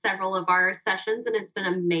in several of our sessions and it's been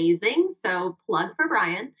amazing. So plug for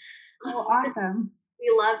Brian. Oh, awesome.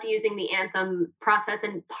 We loved using the Anthem process.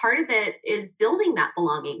 And part of it is building that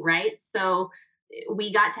belonging, right? So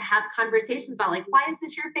we got to have conversations about like, why is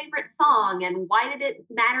this your favorite song? And why did it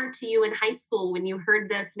matter to you in high school when you heard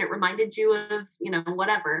this and it reminded you of,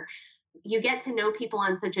 whatever. You get to know people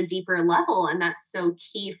on such a deeper level. And that's so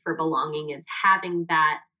key for belonging, is having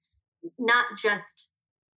that not just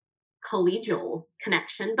collegial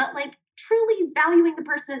connection, but like truly valuing the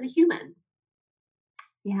person as a human.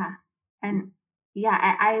 Yeah. And Yeah,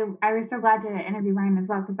 I was so glad to interview Ryan as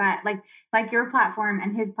well because that like your platform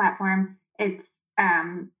and his platform, it's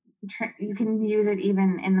you can use it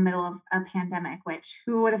even in the middle of a pandemic, which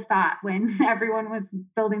who would have thought when everyone was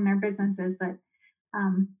building their businesses that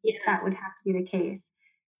that would have Yes. to be the case.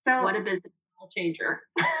 So What a business changer.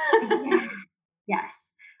 yeah,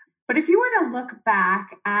 yes. But if you were to look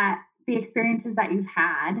back at the experiences that you've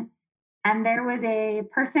had, and there was a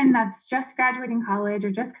person that's just graduating college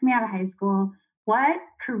or just coming out of high school, what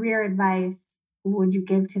career advice would you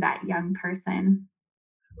give to that young person?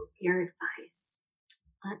 Your advice.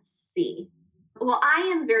 Let's see. Well, I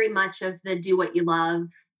am very much of the do what you love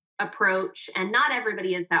approach, and not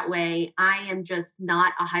everybody is that way. I am just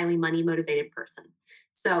not a highly money motivated person.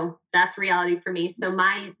 So that's reality for me. So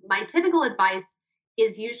my typical advice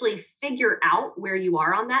is usually figure out where you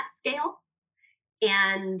are on that scale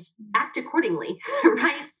and act accordingly,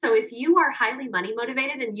 right? So if you are highly money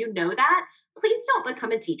motivated and you know that, please don't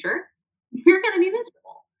become a teacher. You're going to be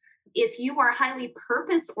miserable. If you are highly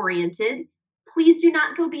purpose oriented, please do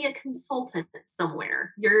not go be a consultant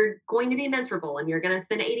somewhere. You're going to be miserable and you're going to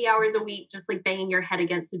spend 80 hours a week just like banging your head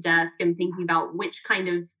against a desk and thinking about which kind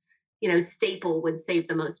of, staple would save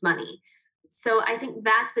the most money. So I think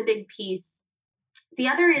that's a big piece. The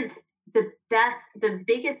other is the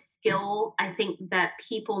biggest skill I think that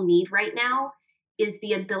people need right now is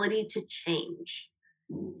the ability to change.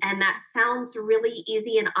 And that sounds really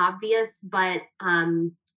easy and obvious, but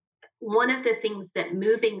one of the things that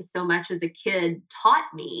moving so much as a kid taught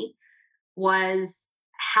me was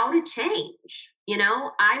how to change.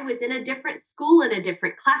 I was in a different school, in a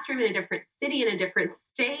different classroom, in a different city, in a different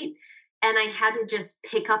state, and I had to just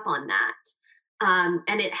pick up on that.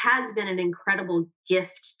 And it has been an incredible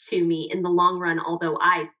gift to me in the long run, although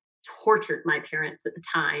I tortured my parents at the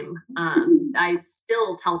time. I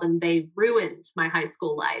still tell them they ruined my high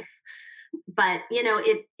school life. But,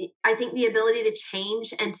 I think the ability to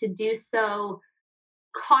change and to do so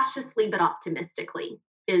cautiously but optimistically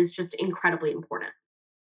is just incredibly important.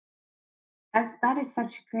 That is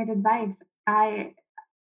such great advice.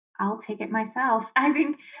 I'll take it myself. I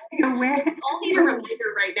think where All need a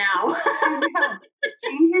reminder right now. I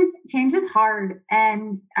know change is hard,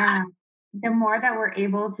 and the more that we're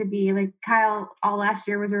able to be like Kyle, all last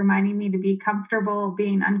year was reminding me to be comfortable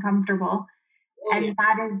being uncomfortable, and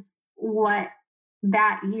that is what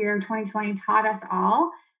that year 2020 taught us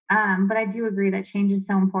all. But I do agree that change is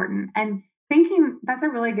so important, and thinking that's a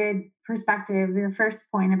really good perspective. Your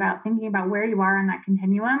first point about thinking about where you are on that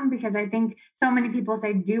continuum, because I think so many people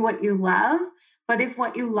say do what you love, but if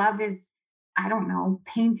what you love is, I don't know,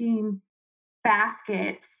 painting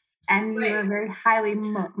baskets and you are Right. very highly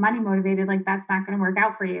money motivated, like that's not going to work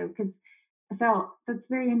out for you. Because so that's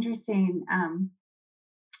very interesting. Yeah,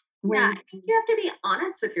 Way I think you have to be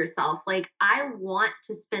honest with yourself. Like, I want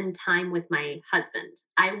to spend time with my husband.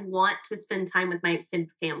 I want to spend time with my extended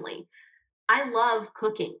family. I love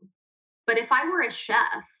cooking. But if I were a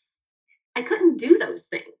chef, I couldn't do those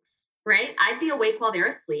things, right? I'd be awake while they're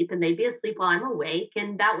asleep and they'd be asleep while I'm awake,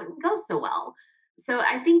 and that wouldn't go so well. So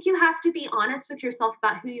I think you have to be honest with yourself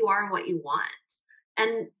about who you are and what you want.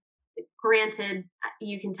 And granted,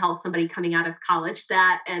 you can tell somebody coming out of college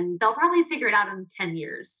that, and they'll probably figure it out in 10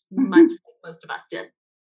 years, much like most of us did.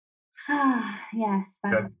 Yes,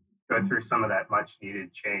 that Go, is go through some of that much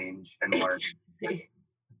needed change and work.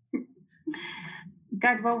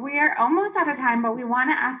 good. Well, we are almost out of time, but we want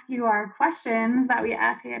to ask you our questions that we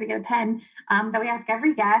ask. You got to get a pen that we ask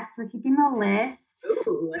every guest. We're keeping a list.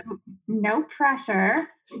 Ooh. No pressure.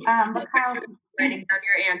 But Kyle, Writing down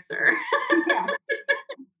your answer. yeah,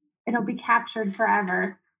 it'll be captured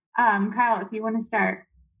forever. Kyle, if you want to start.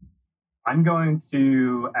 I'm going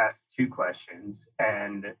to ask two questions.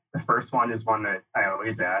 And the first one is one that I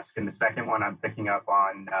always ask. And the second one, I'm picking up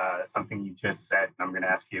on something you just said. And I'm going to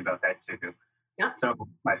ask you about that too. Yep. So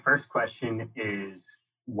my first question is,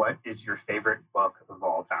 what is your favorite book of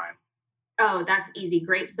all time? Oh, that's easy.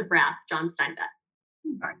 Grapes of Wrath, John Steinbeck.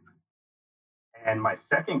 Nice. And my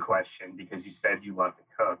second question, because you said you love to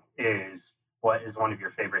cook, is what is one of your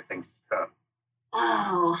favorite things to cook?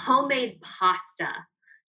 Oh, homemade pasta.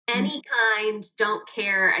 Any kind, don't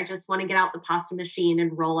care. I just want to get out the pasta machine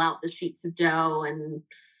and roll out the sheets of dough and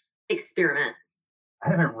experiment. I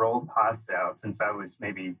haven't rolled pasta out since I was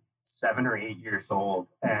maybe 7 or 8 years old.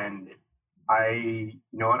 And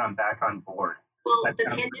I'm back on board. Well, That the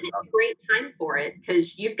sounds pandemic's pretty a great time for it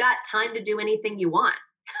because you've got time to do anything you want.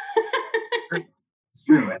 awesome. It's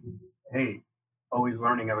true. And, hey, always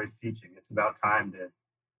learning, always teaching. It's about time to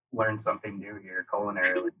learn something new here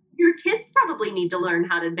culinarily. Your kids probably need to learn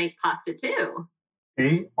how to make pasta too.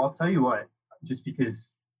 Hey, I'll tell you what, just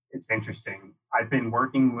because it's interesting, I've been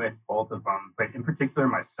working with both of them, but in particular,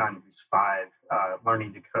 my son, who's 5,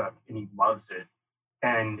 learning to cook, and he loves it.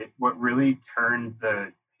 And what really turned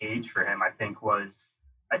the page for him, I think, was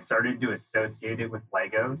I started to associate it with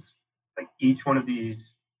Legos. Like each one of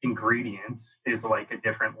these ingredients is like a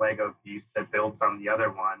different Lego piece that builds on the other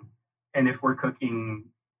one. And if we're cooking,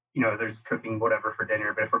 there's cooking whatever for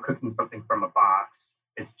dinner, but if we're cooking something from a box,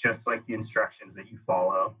 it's just like the instructions that you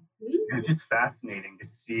follow. And it's just fascinating to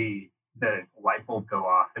see the light bulb go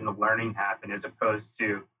off and the learning happen as opposed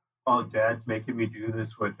to, oh, dad's making me do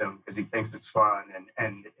this with him because he thinks it's fun.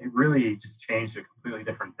 And it really just changed a completely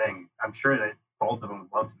different thing. I'm sure that both of them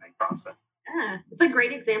would love to make pasta. Yeah, it's a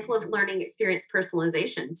great example of learning experience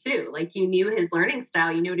personalization too. Like you knew his learning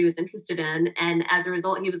style, you knew what he was interested in. And as a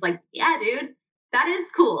result, he was like, yeah, dude, that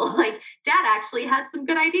is cool. Like dad actually has some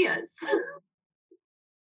good ideas.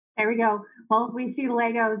 There we go. Well, if we see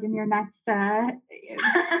Legos in your next,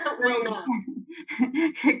 we'll know.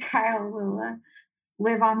 Kyle will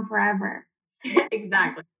live on forever.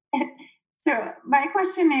 Exactly. So my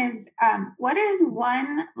question is, what is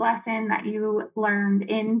one lesson that you learned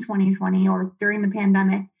in 2020 or during the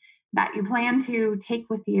pandemic that you plan to take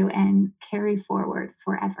with you and carry forward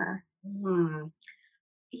forever?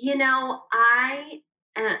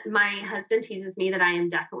 My husband teases me that I am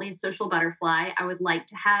definitely a social butterfly. I would like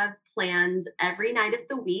to have plans every night of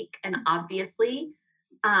the week. And obviously,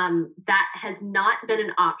 that has not been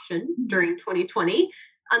an option during 2020,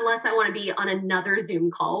 unless I want to be on another Zoom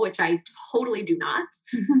call, which I totally do not.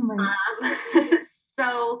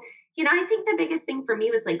 So, I think the biggest thing for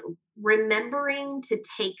me was like remembering to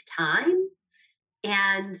take time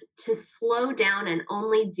and to slow down and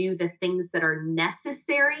only do the things that are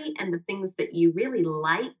necessary and the things that you really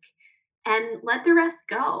like and let the rest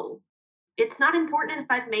go. It's not important if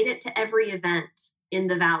I've made it to every event in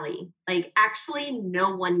the Valley. Like, actually,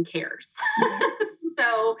 no one cares.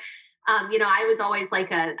 So, I was always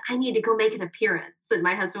like I need to go make an appearance. And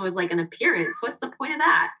my husband was like, an appearance? What's the point of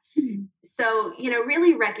that? So,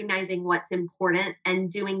 really recognizing what's important and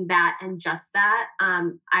doing that and just that.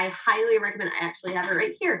 I highly recommend, I actually have it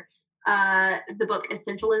right here, the book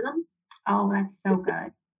Essentialism. Oh, that's so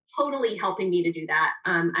good. Totally helping me to do that.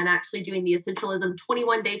 I'm actually doing the Essentialism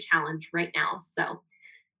 21-day challenge right now. So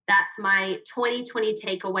that's my 2020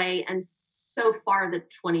 takeaway, and so far the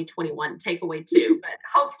 2021 takeaway too, but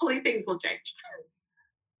hopefully things will change.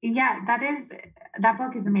 Yeah, that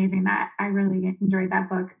book is amazing. That I really enjoyed that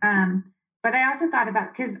book. But I also thought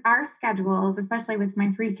about, because our schedules, especially with my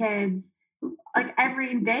 3 kids, like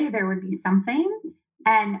every day there would be something,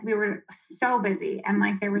 and we were so busy, and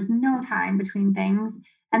like there was no time between things.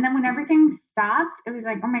 And then when everything stopped, it was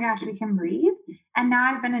like, oh my gosh, we can breathe. And now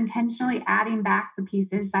I've been intentionally adding back the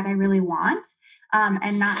pieces that I really want,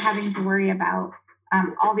 and not having to worry about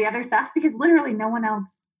all the other stuff, because literally no one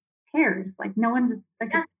else cares. Like no one's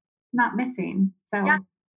like not missing. So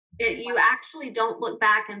you actually don't look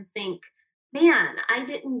back and think, man, I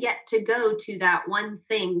didn't get to go to that one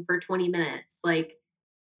thing for 20 minutes. Like,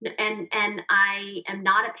 and I am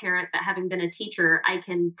not a parent, but having been a teacher, I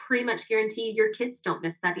can pretty much guarantee your kids don't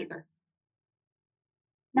miss that either.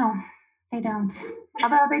 No, they don't.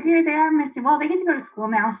 Although they are missing. Well, they get to go to school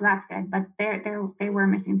now, so that's good. But they were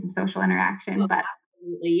missing some social interaction. But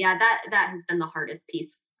absolutely, yeah, that has been the hardest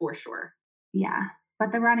piece for sure. Yeah,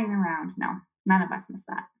 but the running around, no, none of us miss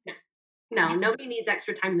that. No, nobody needs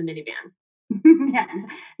extra time in the minivan. Yeah,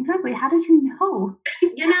 exactly. How did you know?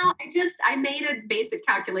 I made a basic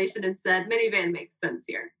calculation and said minivan makes sense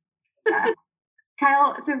here.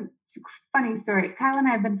 Kyle, so funny story. Kyle and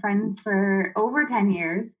I have been friends for over 10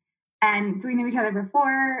 years. And so we knew each other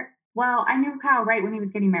before. Well, I knew Kyle right when he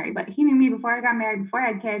was getting married, but he knew me before I got married, before I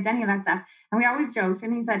had kids, any of that stuff. And we always joked.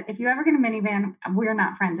 And he said, if you ever get a minivan, we're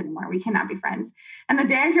not friends anymore. We cannot be friends. And the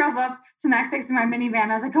day I drove up to Max in my minivan,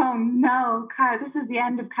 I was like, oh no, Kyle, this is the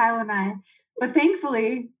end of Kyle and I. But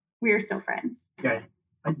thankfully, we are still friends. Yeah.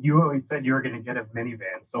 You always said you were going to get a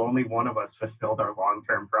minivan, so only one of us fulfilled our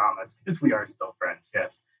long-term promise, because we are still friends,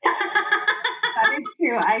 yes. That is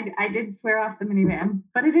true. I did swear off the minivan,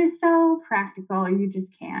 but it is so practical. You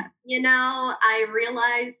just can't. I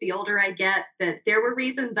realize the older I get that there were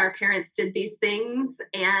reasons our parents did these things,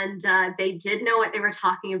 and they did know what they were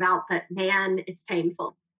talking about, but man, it's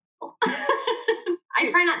painful. I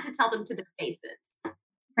try not to tell them to their faces.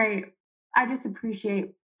 Right. I just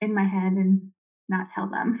appreciate in my head and not tell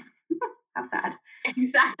them. How sad.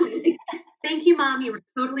 Exactly. Thank you, Mom. You were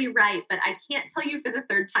totally right. But I can't tell you for the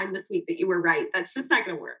 3rd time this week that you were right. That's just not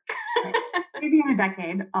going to work. Right. Maybe in a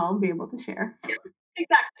decade, I'll be able to share.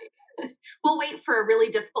 Exactly. We'll wait for a really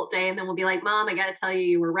difficult day, and then we'll be like, Mom, I got to tell you,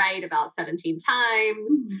 you were right about 17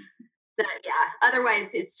 times.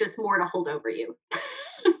 Otherwise, it's just more to hold over you.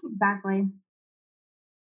 Exactly.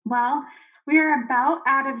 Well, we are about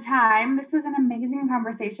out of time. This was an amazing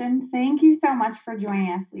conversation. Thank you so much for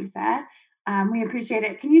joining us, Lisa. We appreciate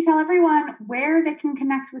it. Can you tell everyone where they can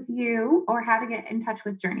connect with you or how to get in touch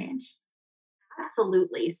with Journeyage?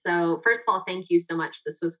 Absolutely. So first of all, thank you so much.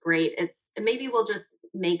 This was great. Maybe we'll just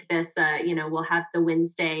make this, we'll have the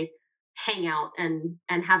Wednesday hangout and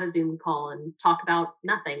have a Zoom call and talk about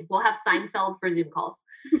nothing. We'll have Seinfeld for Zoom calls.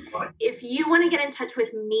 If you want to get in touch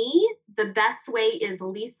with me, the best way is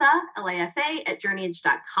Lisa, Lisa, at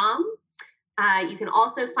journeyage.com. You can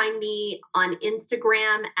also find me on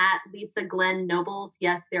Instagram at Lisa Glenn Nobles.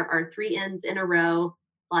 Yes, there are 3 N's in a row,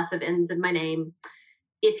 lots of N's in my name.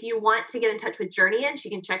 If you want to get in touch with Journeyage,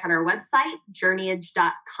 you can check out our website,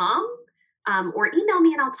 journeyage.com, or email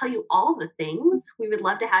me and I'll tell you all the things. We would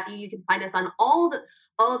love to have you. You can find us on all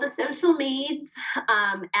the social medias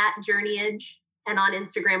at Journeyage, and on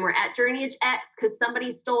Instagram we're at JourneyageX because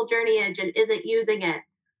somebody stole Journeyage and isn't using it.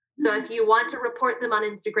 So if you want to report them on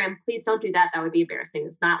Instagram, please don't do that. That would be embarrassing.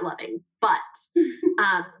 It's not loving, but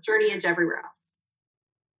Journeyage everywhere else.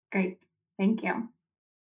 Great. Thank you.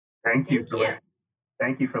 Thank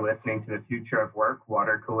you for listening to the Future of Work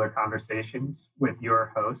Water Cooler Conversations with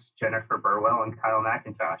your hosts, Jennifer Burwell and Kyle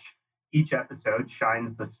McIntosh. Each episode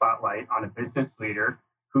shines the spotlight on a business leader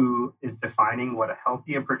who is defining what a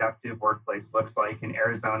healthy and productive workplace looks like in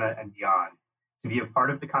Arizona and beyond. To be a part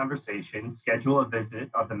of the conversation, schedule a visit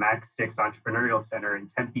of the Max 6 Entrepreneurial Center in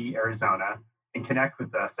Tempe, Arizona, and connect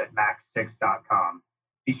with us at max6.com.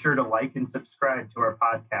 Be sure to like and subscribe to our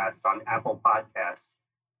podcast on Apple Podcasts.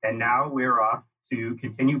 And now we're off to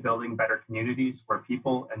continue building better communities where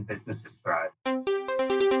people and businesses thrive.